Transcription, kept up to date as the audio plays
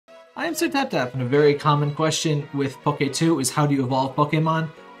I am Sir Tap Tap, and a very common question with PokeTwo is how do you evolve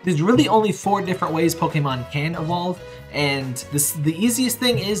Pokemon? There's really only 4 different ways Pokemon can evolve, and the easiest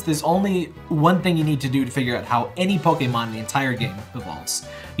thing is there's only one thing you need to do to figure out how any Pokemon in the entire game evolves.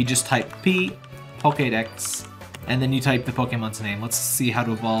 You just type P, pokedex, and then you type the Pokemon's name. Let's see how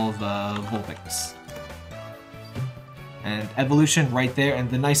to evolve Vulpix. And evolution right there,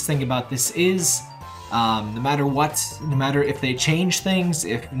 and the nice thing about this is no matter what, no matter if they change things,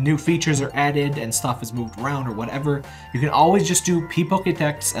 if new features are added and stuff is moved around or whatever, you can always just do P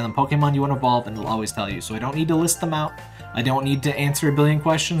Pokedex and the Pokemon you want to evolve and it'll always tell you. So I don't need to list them out. I don't need to answer a billion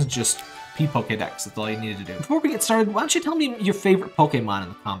questions, just P Pokedex. That's all you need to do. Before we get started, why don't you tell me your favorite Pokemon in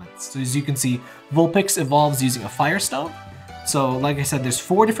the comments? So as you can see, Vulpix evolves using a Firestone. So like I said, there's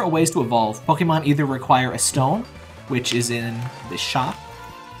 4 different ways to evolve. Pokemon either require a stone, which is in the shop.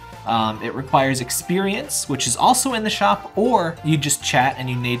 It requires experience, which is also in the shop, or you just chat and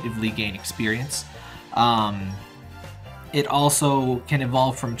you natively gain experience. It also can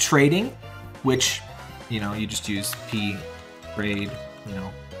evolve from trading, which, you know, you just use P, trade, you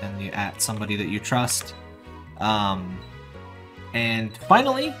know, and you at somebody that you trust. And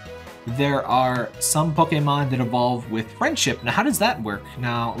finally, there are some Pokemon that evolve with friendship. Now, how does that work?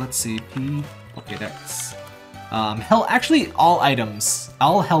 Now, let's see, P, Pokedex. Actually, all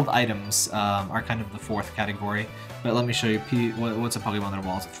held items are kind of the 4th category. But let me show you. What's a Pokemon that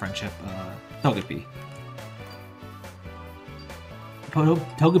evolves with friendship? Togepi.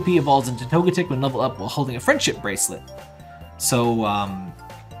 Togepi evolves into Togetic when level up while holding a friendship bracelet. So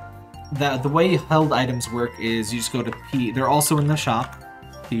the way held items work is you just go to P. They're also in the shop.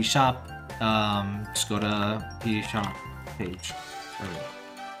 P shop. Just go to P shop page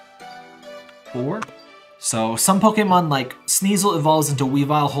 4. So some Pokemon like Sneasel evolves into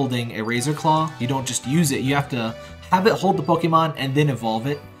Weavile holding a Razor Claw. You don't just use it, you have to have it hold the Pokemon and then evolve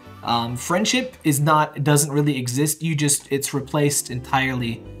it. Friendship doesn't really exist. It's replaced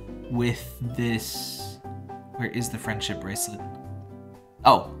entirely with this. Where is the friendship bracelet?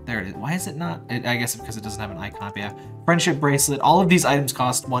 Oh, there it is. Why is it not? I guess because it doesn't have an icon, but yeah. Friendship bracelet. All of these items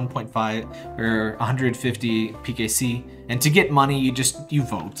cost 1.5 or 150 PKC. And to get money, you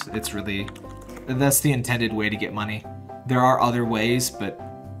vote. That's the intended way to get money. There are other ways, but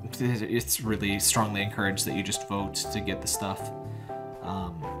it's really strongly encouraged that you just vote to get the stuff.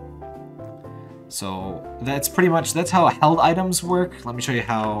 So that's how held items work. Let me show you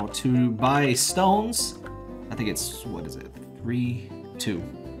how to buy stones. I think it's, what is it? 2.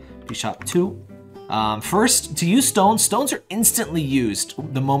 You shop 2. First, to use stones are instantly used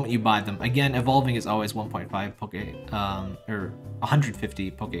the moment you buy them. Again, evolving is always 1.5 or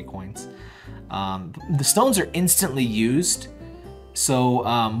 150 Poke coins. The stones are instantly used, so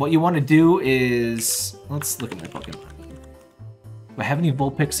what you want to do is, let's look at my Pokemon. Do I have any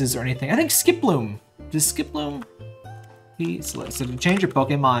Vulpixes or anything? I think Skiploom. Does Skiploom? So to change your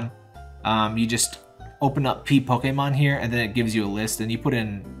Pokemon, you just open up P Pokemon here, and then it gives you a list, and you put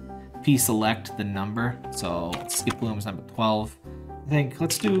in P select the number. So Skiploom is number 12. I think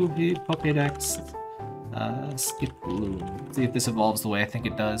let's do the Pokedex. Skiploom. See if this evolves the way I think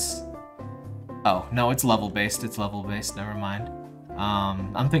it does. Oh, no, it's level-based. It's level-based. Never mind.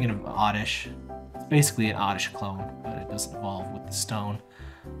 I'm thinking of Oddish. It's basically an Oddish clone, but it doesn't evolve with the stone.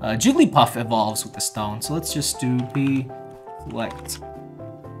 Jigglypuff evolves with the stone, so let's just do P select.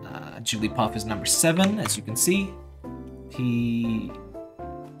 Jigglypuff is number 7, as you can see. P2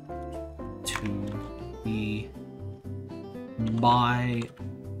 P by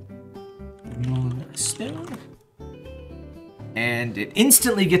Moonstone. And it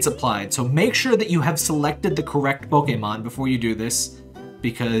instantly gets applied, so make sure that you have selected the correct Pokemon before you do this,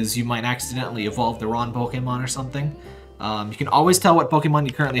 because you might accidentally evolve the wrong Pokemon or something. You can always tell what Pokemon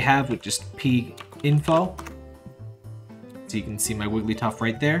you currently have with just P info. So you can see my Wigglytuff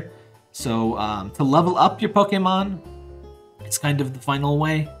right there. So to level up your Pokemon, it's kind of the final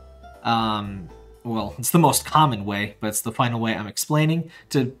way. Well, it's the most common way, but it's the final way I'm explaining.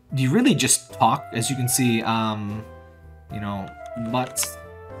 You really just talk, as you can see, you know, but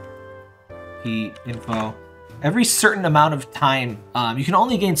P info. Every certain amount of time, you can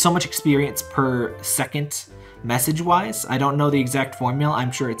only gain so much experience per second message-wise. I don't know the exact formula.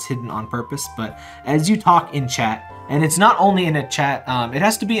 I'm sure it's hidden on purpose, but as you talk in chat, and it's not only in a chat, it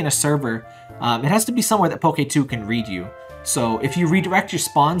has to be in a server. It has to be somewhere that PokeTwo can read you. So if you redirect your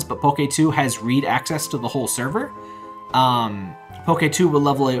spawns, but PokeTwo has read access to the whole server, PokeTwo will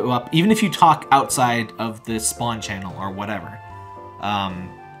level you up, even if you talk outside of the spawn channel or whatever.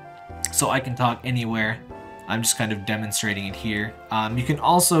 So I can talk anywhere. I'm just kind of demonstrating it here. You can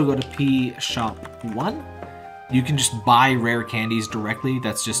also go to P Shop 1, You can just buy rare candies directly.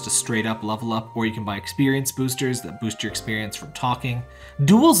 That's just a straight up level up. Or you can buy experience boosters that boost your experience from talking.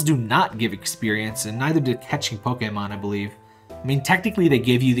 Duels do not give experience, and neither do catching Pokemon, I believe. I mean, technically they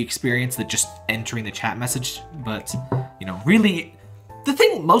give you the experience that just entering the chat message, but, you know, really, the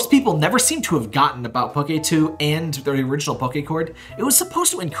thing most people never seem to have gotten about PokeTwo and the original Pokecord, it was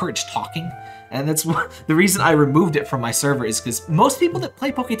supposed to encourage talking, and that's the reason I removed it from my server is because most people that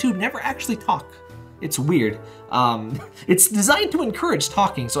play PokeTwo never actually talk. It's weird. It's designed to encourage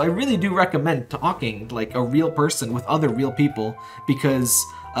talking, so I really do recommend talking like a real person with other real people, because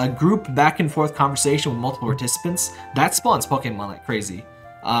a group back and forth conversation with multiple participants, that spawns Pokemon like crazy.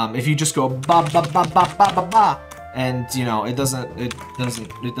 If you just go ba ba ba ba ba ba ba, and you know it doesn't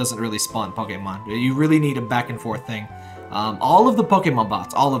really spawn Pokemon. You really need a back and forth thing. All of the Pokemon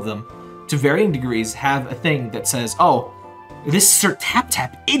bots, all of them, to varying degrees, have a thing that says, "Oh, this Sir Tap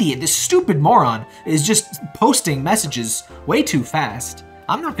Tap idiot, this stupid moron, is just posting messages way too fast.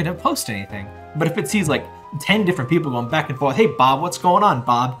 I'm not gonna post anything." But if it sees like 10 different people going back and forth, "Hey Bob, what's going on,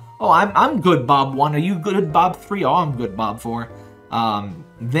 Bob? Oh, I'm good, Bob 1. Are you good, Bob 3? Oh, I'm good, Bob 4.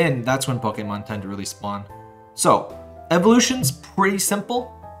 Then that's when Pokemon tend to really spawn. So, evolution's pretty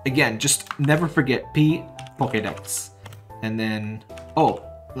simple. Again, just never forget P, Pokedex. And then, oh,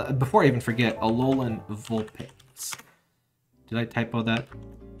 before I even forget, Alolan Vulpix. Did I typo that?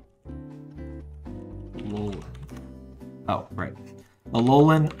 Alolan. Oh, right.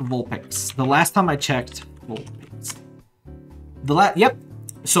 Alolan Vulpix. The last time I checked, Vulpix. Yep.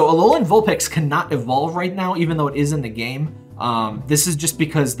 So Alolan Vulpix cannot evolve right now, even though it is in the game. This is just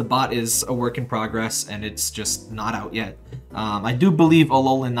because the bot is a work in progress and it's just not out yet. I do believe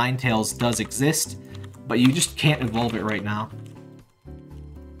Alolan Ninetales does exist, but you just can't evolve it right now.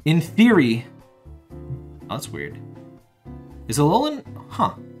 In theory... Oh, that's weird. Is Alolan...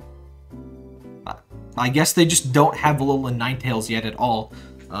 Huh. I guess they just don't have Alolan Ninetales yet at all.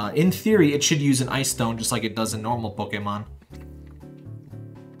 In theory, it should use an Ice Stone just like it does in normal Pokemon.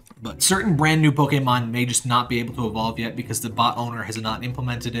 But certain brand new Pokemon may just not be able to evolve yet because the bot owner has not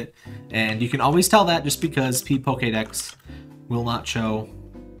implemented it. And you can always tell that just because P Pokedex will not show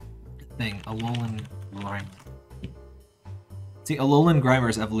a thing. Alolan Grimer. See, Alolan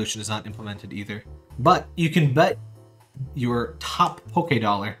Grimer's evolution is not implemented either. But you can bet your top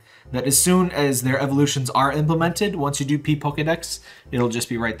Pokédollar that as soon as their evolutions are implemented, once you do P Pokedex, it'll just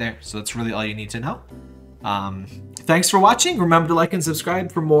be right there. So that's really all you need to know. Thanks for watching. Remember to like and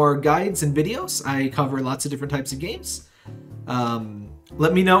subscribe for more guides and videos. I cover lots of different types of games.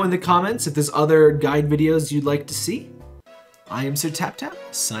 Let me know in the comments if there's other guide videos you'd like to see. I am Sir Tap Tap,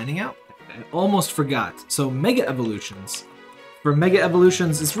 signing out. I almost forgot. So Mega Evolutions. For Mega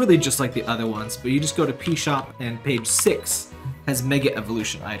Evolutions, it's really just like the other ones, but you just go to P Shop and page 6 has Mega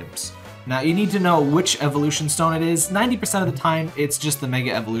Evolution items. Now you need to know which Evolution Stone it is. 90% of the time, it's just the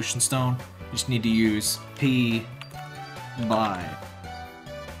Mega Evolution Stone. You just need to use P by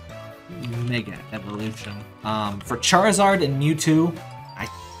Mega Evolution. For Charizard and Mewtwo, I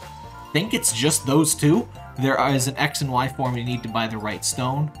think it's just those two. There is an X and Y form, you need to buy the right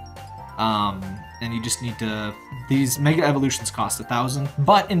stone. And you just need to... These Mega Evolutions cost 1,000,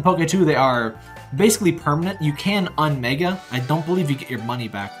 but in PokeTwo they are basically permanent. You can unmega. I don't believe you get your money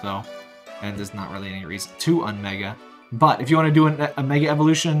back though, and there's not really any reason to unmega. But if you want to do a Mega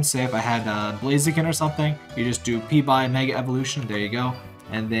Evolution, say if I had Blaziken or something, you just do P by Mega Evolution, there you go.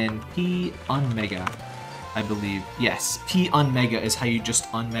 And then P Unmega, I believe. Yes, P Unmega is how you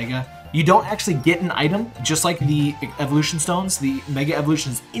just unmega. You don't actually get an item, just like the Evolution Stones, the Mega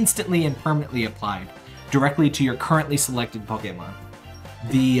Evolution is instantly and permanently applied, directly to your currently selected Pokemon.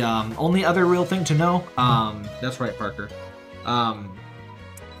 The only other real thing to know, that's right, Parker.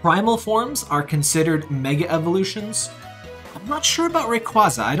 Primal forms are considered Mega Evolutions. I'm not sure about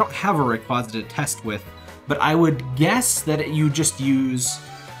Rayquaza. I don't have a Rayquaza to test with, but I would guess that you just use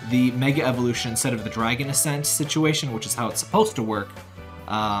the Mega Evolution instead of the Dragon Ascent situation, which is how it's supposed to work.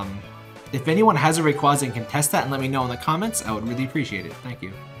 If anyone has a Rayquaza and can test that and let me know in the comments, I would really appreciate it. Thank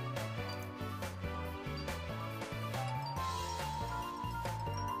you.